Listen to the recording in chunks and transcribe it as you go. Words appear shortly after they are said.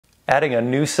Adding a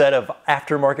new set of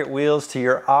aftermarket wheels to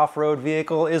your off-road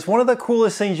vehicle is one of the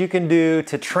coolest things you can do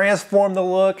to transform the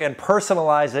look and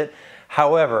personalize it.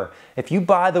 However, if you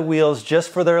buy the wheels just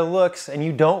for their looks and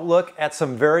you don't look at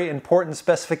some very important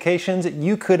specifications,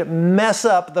 you could mess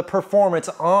up the performance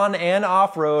on and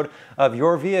off-road of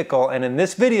your vehicle. And in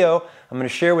this video, I'm going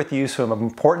to share with you some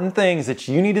important things that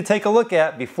you need to take a look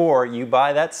at before you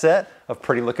buy that set of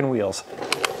pretty looking wheels.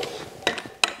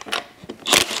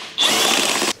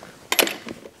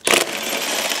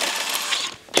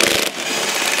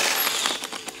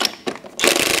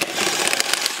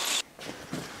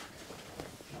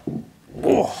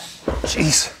 Oh,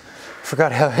 jeez,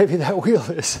 forgot how heavy that wheel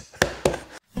is.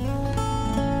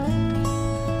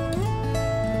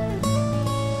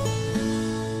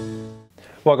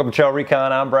 Welcome to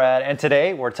TrailRecon, I'm Brad, and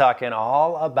today we're talking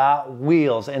all about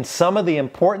wheels and some of the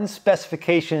important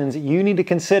specifications you need to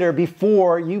consider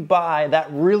before you buy that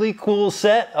really cool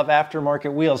set of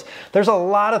aftermarket wheels. There's a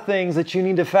lot of things that you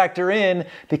need to factor in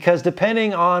because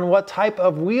depending on what type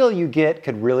of wheel you get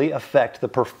could really affect the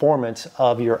performance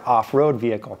of your off-road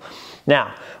vehicle.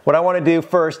 Now, what I want to do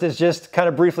first is just kind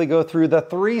of briefly go through the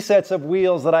three sets of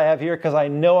wheels that I have here because I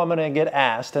know I'm going to get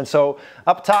asked. And so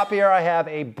up top here I have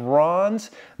a bronze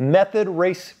method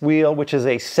race wheel, which is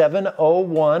a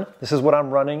 701. This is what I'm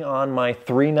running on my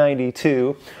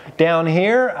 392. Down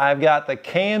here I've got the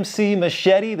KMC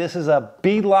Machete. This is a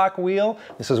beadlock wheel.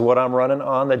 This is what I'm running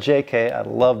on the JK. I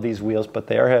love these wheels, but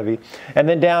they are heavy. And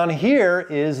then down here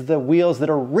is the wheels that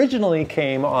originally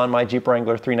came on my Jeep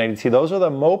Wrangler 392. Those are the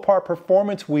Mopar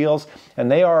Performance wheels, and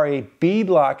they are a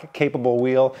beadlock capable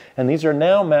wheel, and these are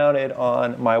now mounted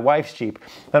on my wife's Jeep.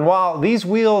 And while these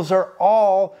wheels are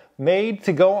all made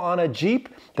to go on a Jeep,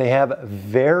 they have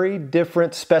very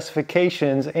different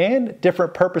specifications and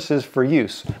different purposes for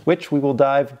use, which we will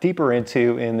dive deeper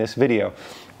into in this video.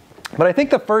 But I think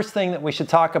the first thing that we should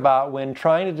talk about when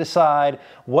trying to decide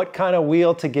what kind of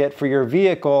wheel to get for your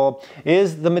vehicle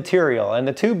is the material. And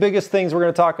the two biggest things we're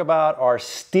going to talk about are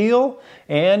steel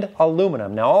and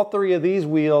aluminum. Now, all three of these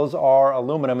wheels are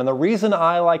aluminum. And the reason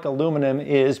I like aluminum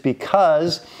is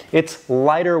because it's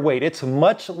lighter weight. It's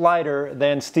much lighter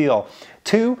than steel.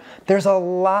 Two, there's a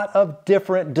lot of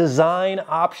different design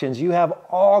options. You have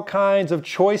all kinds of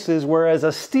choices, whereas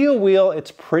a steel wheel,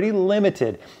 it's pretty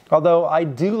limited. Although I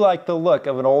do like the look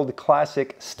of an old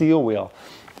classic steel wheel.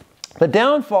 The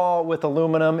downfall with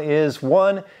aluminum is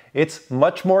one, it's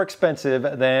much more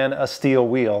expensive than a steel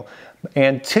wheel.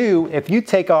 And two, if you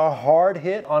take a hard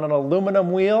hit on an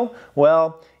aluminum wheel,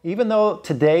 well, even though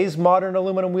today's modern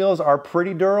aluminum wheels are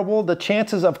pretty durable, the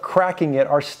chances of cracking it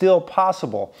are still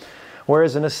possible.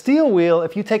 Whereas in a steel wheel,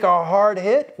 if you take a hard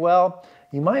hit, well,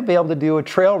 you might be able to do a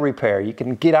trail repair. You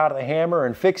can get out of the hammer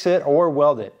and fix it or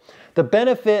weld it. The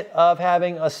benefit of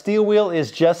having a steel wheel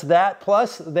is just that,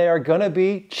 plus they are going to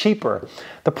be cheaper.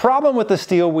 The problem with the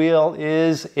steel wheel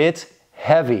is it's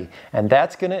heavy, and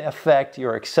that's going to affect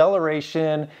your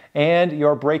acceleration and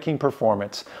your braking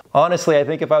performance. Honestly, I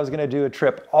think if I was going to do a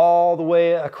trip all the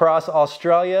way across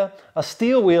Australia, a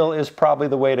steel wheel is probably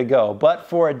the way to go. But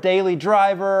for a daily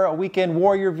driver, a weekend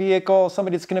warrior vehicle,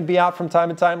 somebody that's going to be out from time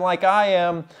to time like I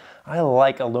am, I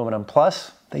like aluminum.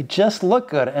 Plus, they just look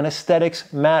good and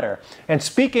aesthetics matter. And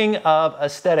speaking of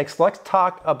aesthetics, let's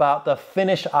talk about the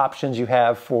finish options you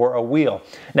have for a wheel.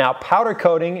 Now, powder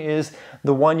coating is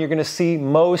the one you're gonna see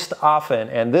most often.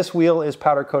 And this wheel is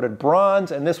powder coated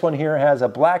bronze, and this one here has a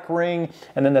black ring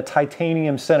and then the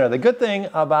titanium center. The good thing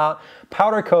about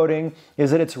powder coating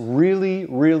is that it's really,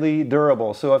 really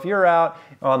durable. So if you're out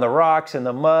on the rocks and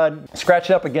the mud,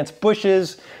 scratching up against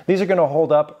bushes, these are gonna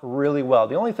hold up really well.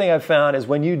 The only thing I've found is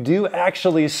when you do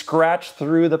actually scratch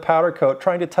through the powder coat,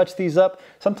 trying to touch these up,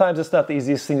 sometimes it's not the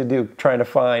easiest thing to do, trying to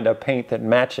find a paint that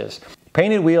matches.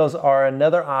 Painted wheels are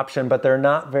another option, but they're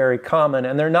not very common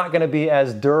and they're not going to be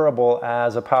as durable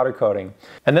as a powder coating.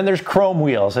 And then there's chrome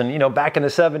wheels. And you know, back in the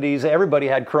 70s, everybody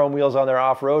had chrome wheels on their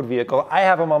off-road vehicle. I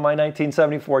have them on my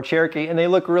 1974 Cherokee and they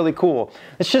look really cool.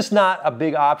 It's just not a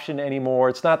big option anymore.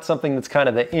 It's not something that's kind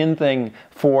of the in thing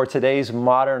for today's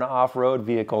modern off-road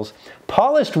vehicles.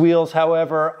 Polished wheels,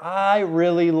 however, I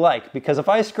really like because if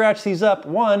I scratch these up,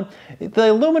 one,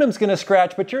 the aluminum's going to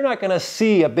scratch, but you're not going to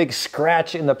see a big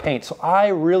scratch in the paint. So I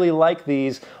really like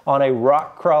these on a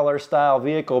rock crawler style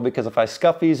vehicle because if I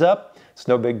scuff these up, it's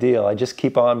no big deal. I just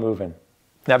keep on moving.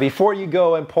 Now, before you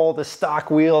go and pull the stock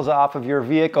wheels off of your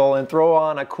vehicle and throw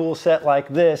on a cool set like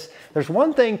this, there's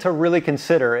one thing to really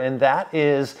consider, and that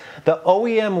is the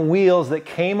OEM wheels that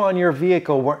came on your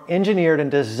vehicle were engineered and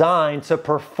designed to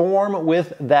perform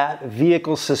with that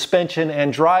vehicle's suspension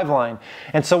and driveline.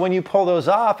 And so when you pull those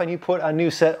off and you put a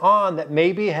new set on that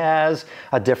maybe has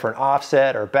a different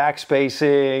offset or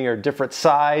backspacing or different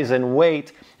size and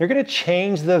weight, you're going to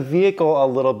change the vehicle a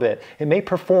little bit. It may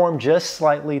perform just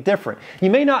slightly different.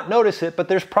 You may not notice it, but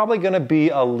there's probably going to be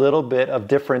a little bit of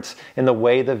difference in the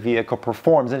way the vehicle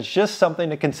performs. And it's just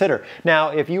something to consider. Now,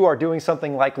 if you are doing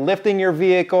something like lifting your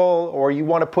vehicle or you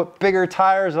want to put bigger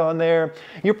tires on there,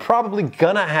 you're probably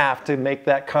going to have to make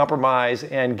that compromise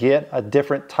and get a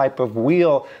different type of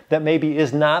wheel that maybe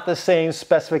is not the same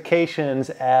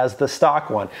specifications as the stock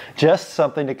one. Just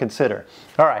something to consider.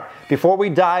 All right, before we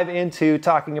dive into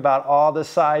talking about all the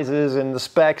sizes and the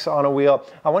specs on a wheel,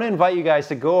 I want to invite you guys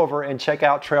to go over and check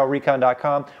out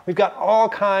TrailRecon.com. We've got all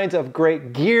kinds of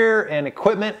great gear and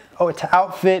equipment to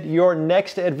outfit your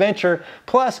next adventure.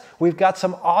 Plus, we've got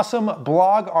some awesome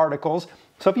blog articles.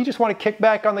 So if you just want to kick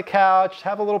back on the couch,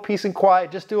 have a little peace and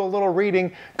quiet, just do a little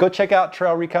reading, go check out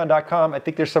TrailRecon.com. I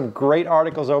think there's some great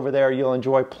articles over there you'll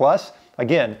enjoy. Plus,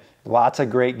 again, lots of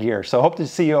great gear. So hope to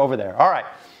see you over there. All right,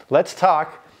 let's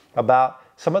talk about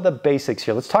some of the basics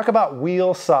here. Let's talk about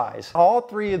wheel size. All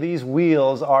three of these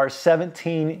wheels are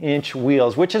 17-inch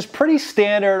wheels, which is pretty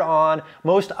standard on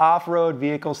most off-road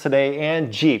vehicles today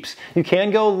and Jeeps. You can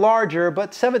go larger,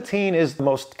 but 17 is the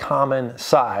most common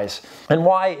size. And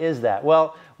why is that?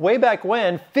 Well, way back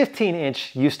when,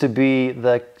 15-inch used to be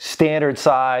the standard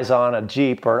size on a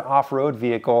Jeep or an off-road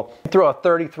vehicle. Throw a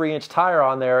 33-inch tire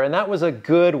on there, and that was a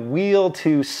good wheel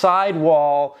to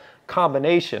sidewall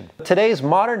combination. Today's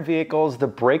modern vehicles, the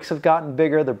brakes have gotten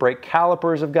bigger, the brake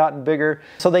calipers have gotten bigger,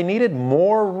 so they needed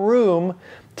more room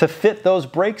to fit those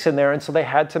brakes in there, and so they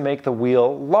had to make the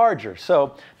wheel larger.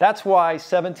 So that's why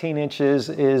 17 inches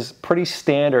is pretty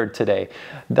standard today.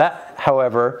 That,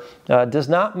 however, does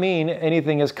not mean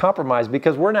anything is compromised,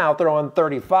 because we're now throwing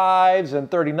 35s and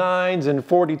 39s and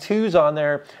 42s on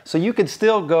there, so you could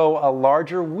still go a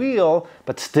larger wheel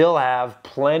but still have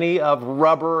plenty of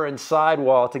rubber and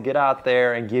sidewall to get out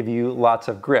there and give you lots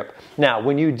of grip. Now,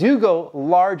 when you do go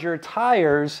larger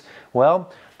tires,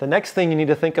 well, the next thing you need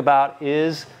to think about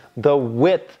is the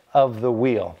width of the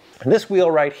wheel. And this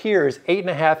wheel right here is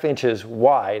 8.5 inches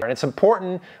wide. And it's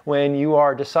important when you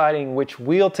are deciding which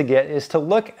wheel to get is to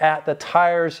look at the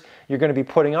tires you're going to be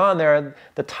putting on there.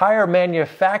 The tire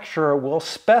manufacturer will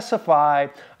specify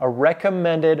a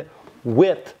recommended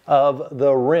width of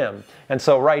the rim. And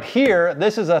so right here,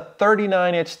 this is a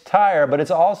 39-inch tire, but it's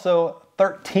also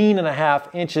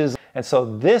 13.5 inches. And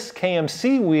so this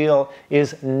KMC wheel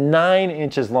is 9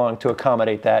 inches long to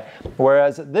accommodate that.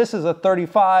 Whereas this is a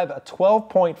 35, a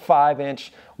 12.5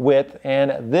 inch width,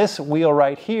 and this wheel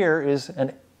right here is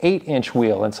an 8-inch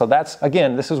wheel. And so that's,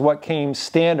 again, this is what came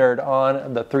standard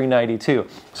on the 392.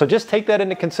 So just take that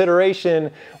into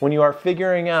consideration when you are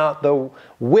figuring out the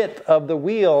width of the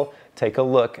wheel. Take a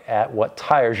look at what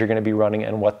tires you're going to be running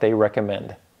and what they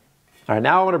recommend. All right,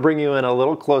 now I want to bring you in a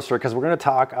little closer because we're going to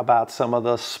talk about some of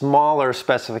the smaller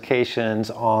specifications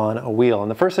on a wheel.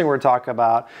 And the first thing we're going to talk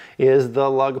about is the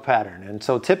lug pattern. And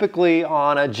so typically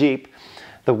on a Jeep,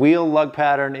 the wheel lug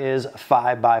pattern is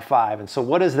 5x5. And so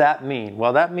what does that mean?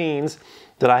 Well, that means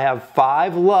that I have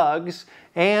 5 lugs,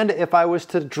 and if I was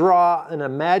to draw an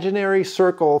imaginary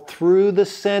circle through the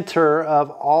center of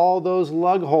all those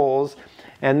lug holes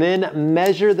and then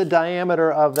measure the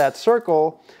diameter of that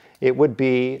circle, it would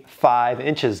be 5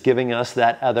 inches, giving us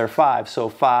that other 5,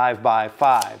 so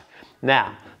 5x5.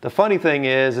 Now, the funny thing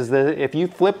is that if you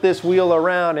flip this wheel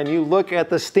around and you look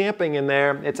at the stamping in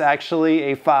there, it's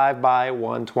actually a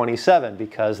 5x127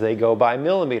 because they go by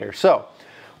millimeter. So,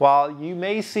 while you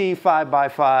may see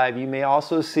 5x5, you may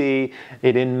also see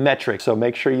it in metric, so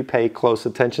make sure you pay close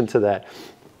attention to that.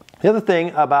 The other thing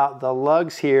about the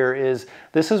lugs here is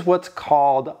this is what's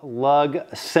called lug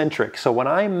centric. So when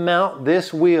I mount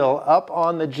this wheel up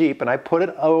on the Jeep and I put it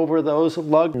over those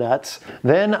lug nuts,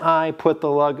 then I put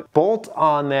the lug bolt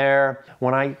on there.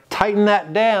 When I tighten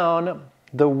that down,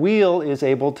 the wheel is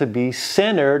able to be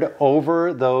centered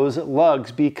over those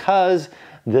lugs because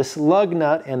this lug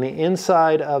nut and the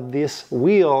inside of this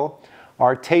wheel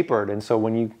are tapered. And so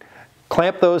when you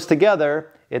clamp those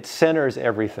together, it centers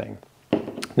everything.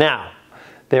 Now,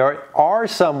 there are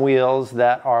some wheels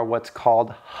that are what's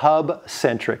called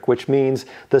hub-centric, which means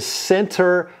the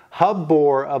center hub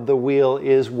bore of the wheel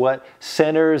is what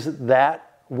centers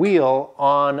that wheel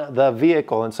on the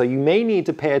vehicle, and so you may need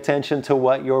to pay attention to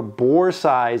what your bore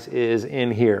size is in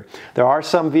here. There are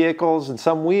some vehicles and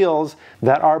some wheels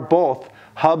that are both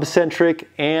hub-centric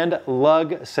and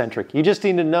lug-centric. You just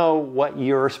need to know what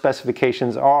your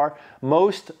specifications are.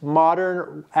 Most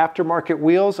modern aftermarket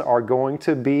wheels are going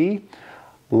to be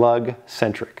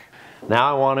lug-centric.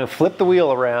 Now I want to flip the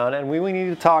wheel around, and we need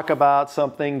to talk about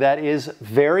something that is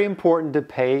very important to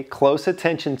pay close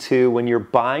attention to when you're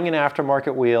buying an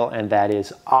aftermarket wheel, and that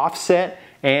is offset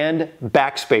and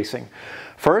backspacing.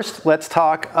 First, let's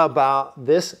talk about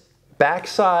this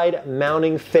backside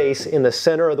mounting face in the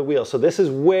center of the wheel. So this is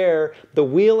where the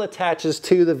wheel attaches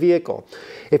to the vehicle.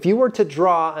 If you were to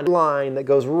draw a line that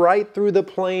goes right through the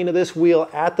plane of this wheel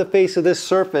at the face of this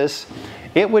surface,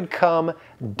 it would come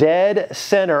dead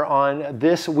center on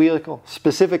this wheel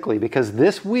specifically, because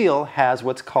this wheel has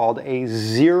what's called a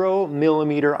 0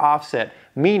 millimeter offset,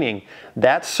 meaning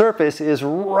that surface is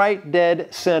right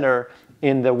dead center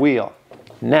in the wheel.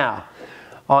 Now,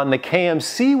 on the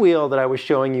KMC wheel that I was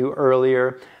showing you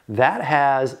earlier, that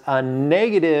has a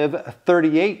negative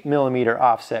 38 millimeter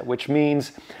offset, which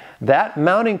means that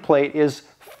mounting plate is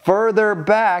further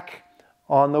back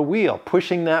on the wheel,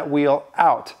 pushing that wheel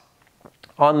out.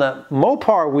 On the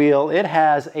Mopar wheel, it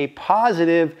has a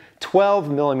positive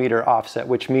 12 millimeter offset,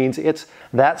 which means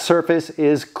that surface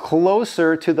is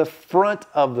closer to the front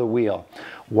of the wheel.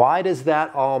 Why does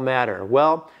that all matter?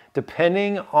 Well,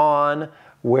 depending on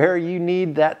where you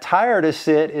need that tire to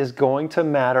sit is going to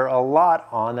matter a lot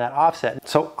on that offset.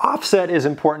 So offset is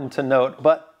important to note,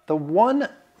 but the one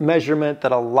measurement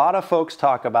that a lot of folks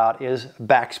talk about is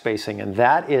backspacing, and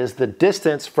that is the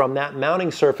distance from that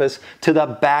mounting surface to the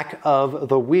back of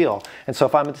the wheel. And so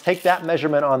if I'm going to take that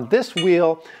measurement on this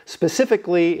wheel,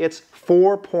 specifically it's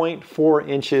 4.4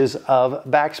 inches of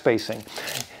backspacing.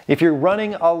 If you're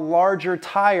running a larger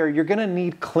tire, you're going to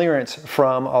need clearance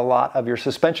from a lot of your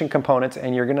suspension components,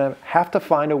 and you're going to have to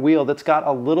find a wheel that's got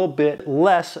a little bit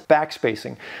less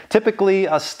backspacing. Typically,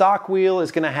 a stock wheel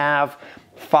is going to have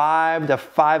 5 to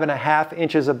 5.5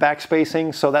 inches of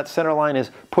backspacing, so that center line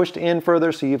is pushed in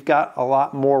further, so you've got a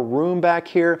lot more room back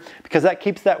here, because that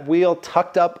keeps that wheel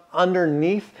tucked up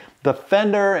underneath the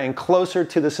fender and closer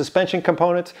to the suspension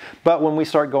components. But when we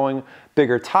start going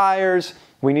bigger tires,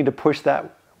 we need to push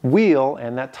that wheel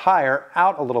and that tire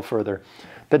out a little further.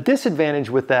 The disadvantage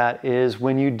with that is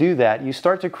when you do that, you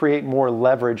start to create more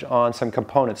leverage on some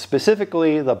components,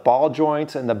 specifically the ball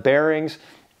joints and the bearings.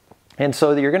 And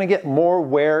so you're going to get more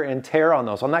wear and tear on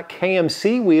those. On that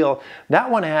KMC wheel, that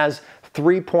one has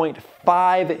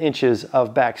 3.5 inches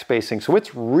of backspacing, so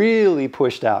it's really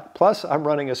pushed out. Plus, I'm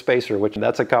running a spacer, which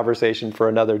that's a conversation for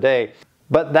another day.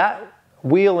 But that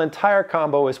wheel and tire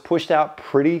combo is pushed out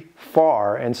pretty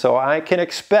far, and so I can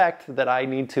expect that I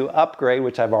need to upgrade,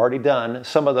 which I've already done,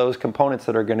 some of those components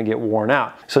that are going to get worn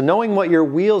out. So knowing what your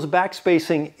wheel's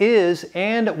backspacing is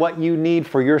and what you need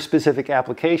for your specific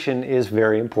application is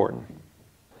very important.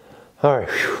 All right,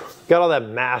 got all that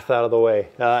math out of the way.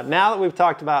 Now that we've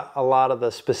talked about a lot of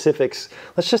the specifics,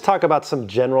 let's just talk about some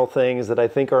general things that I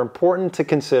think are important to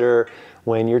consider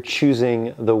when you're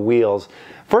choosing the wheels.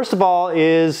 First of all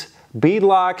is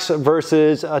beadlocks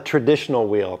versus a traditional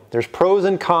wheel. There's pros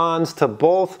and cons to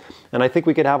both, and I think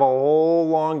we could have a whole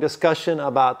long discussion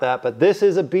about that, but this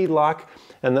is a beadlock,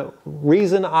 and the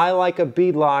reason I like a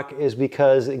beadlock is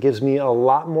because it gives me a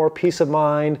lot more peace of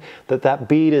mind that that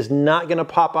bead is not going to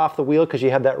pop off the wheel, because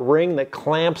you have that ring that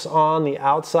clamps on the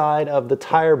outside of the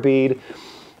tire bead.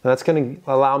 That's going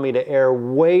to allow me to air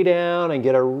way down and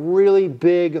get a really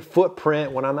big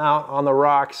footprint when I'm out on the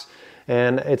rocks.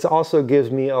 And it also gives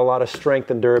me a lot of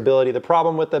strength and durability. The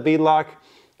problem with the beadlock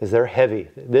is they're heavy.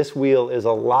 This wheel is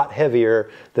a lot heavier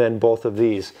than both of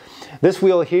these. This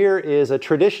wheel here is a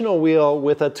traditional wheel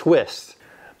with a twist.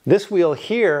 This wheel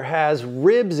here has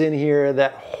ribs in here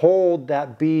that hold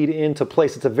that bead into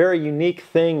place. It's a very unique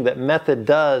thing that Method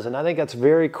does, and I think that's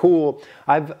very cool.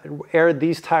 I've aired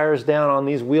these tires down on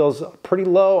these wheels pretty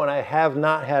low, and I have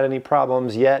not had any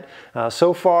problems yet.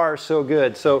 So far, so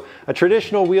good. So a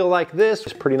traditional wheel like this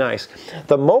is pretty nice.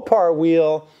 The Mopar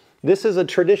wheel, this is a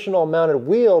traditional mounted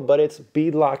wheel, but it's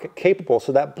beadlock capable.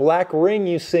 So that black ring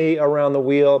you see around the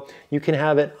wheel, you can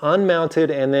have it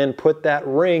unmounted and then put that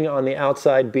ring on the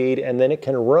outside bead, and then it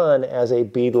can run as a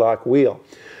beadlock wheel.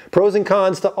 Pros and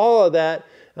cons to all of that.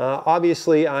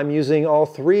 Obviously, I'm using all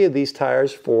three of these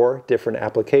tires for different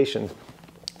applications.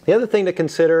 The other thing to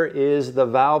consider is the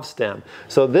valve stem.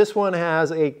 So this one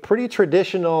has a pretty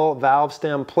traditional valve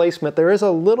stem placement. There is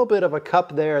a little bit of a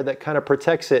cup there that kind of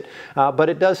protects it, but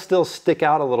it does still stick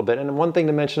out a little bit. And one thing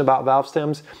to mention about valve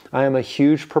stems, I am a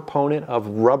huge proponent of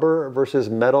rubber versus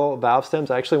metal valve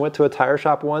stems. I actually went to a tire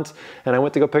shop once and I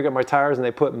went to go pick up my tires and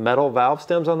they put metal valve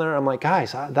stems on there. I'm like,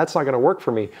 guys, that's not gonna work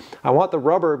for me. I want the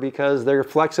rubber because they're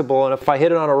flexible, and if I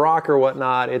hit it on a rock or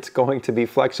whatnot, it's going to be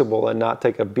flexible and not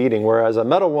take a beating, whereas a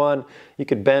metal one, you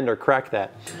could bend or crack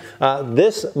that.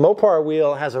 This Mopar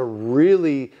wheel has a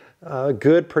really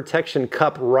good protection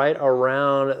cup right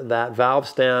around that valve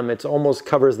stem. It almost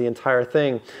covers the entire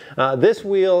thing. This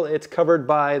wheel, it's covered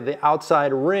by the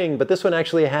outside ring, but this one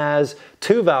actually has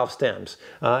two valve stems,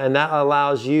 and that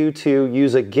allows you to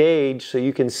use a gauge so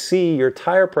you can see your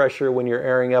tire pressure when you're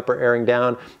airing up or airing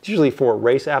down. It's usually for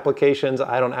race applications.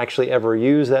 I don't actually ever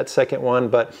use that second one,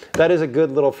 but that is a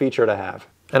good little feature to have.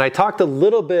 And I talked a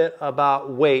little bit about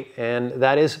weight, and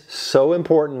that is so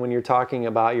important when you're talking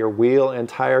about your wheel and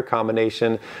tire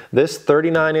combination. This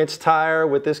 39-inch tire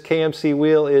with this KMC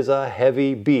wheel is a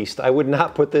heavy beast. I would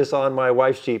not put this on my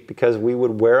wife's Jeep because we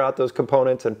would wear out those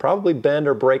components and probably bend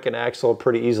or break an axle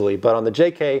pretty easily. But on the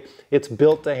JK, it's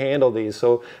built to handle these.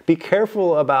 So be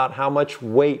careful about how much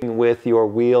weight with your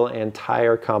wheel and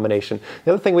tire combination.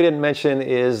 The other thing we didn't mention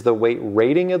is the weight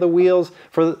rating of the wheels.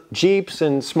 For Jeeps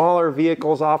and smaller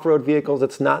vehicles, off-road vehicles,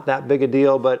 it's not that big a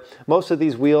deal, but most of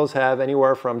these wheels have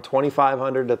anywhere from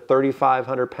 2,500 to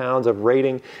 3,500 pounds of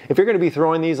rating. If you're going to be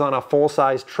throwing these on a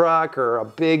full-size truck or a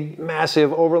big,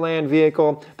 massive overland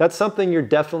vehicle, that's something you're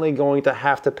definitely going to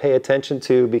have to pay attention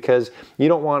to, because you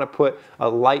don't want to put a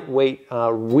lightweight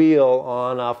wheel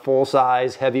on a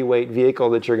full-size, heavyweight vehicle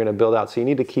that you're going to build out. So you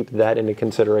need to keep that into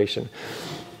consideration.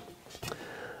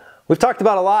 We've talked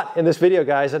about a lot in this video,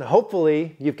 guys, and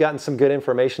hopefully you've gotten some good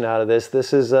information out of this.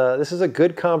 This is a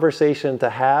good conversation to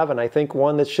have, and I think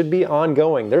one that should be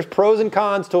ongoing. There's pros and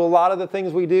cons to a lot of the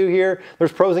things we do here.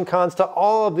 There's pros and cons to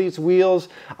all of these wheels.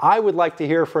 I would like to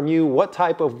hear from you. What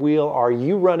type of wheel are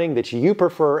you running that you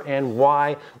prefer and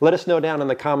why? Let us know down in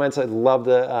the comments. I'd love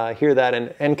to hear that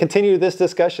and continue this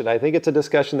discussion. I think it's a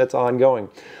discussion that's ongoing.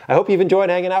 I hope you've enjoyed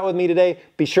hanging out with me today.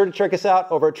 Be sure to check us out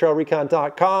over at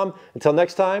TrailRecon.com. Until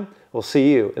next time, we'll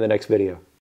see you in the next video.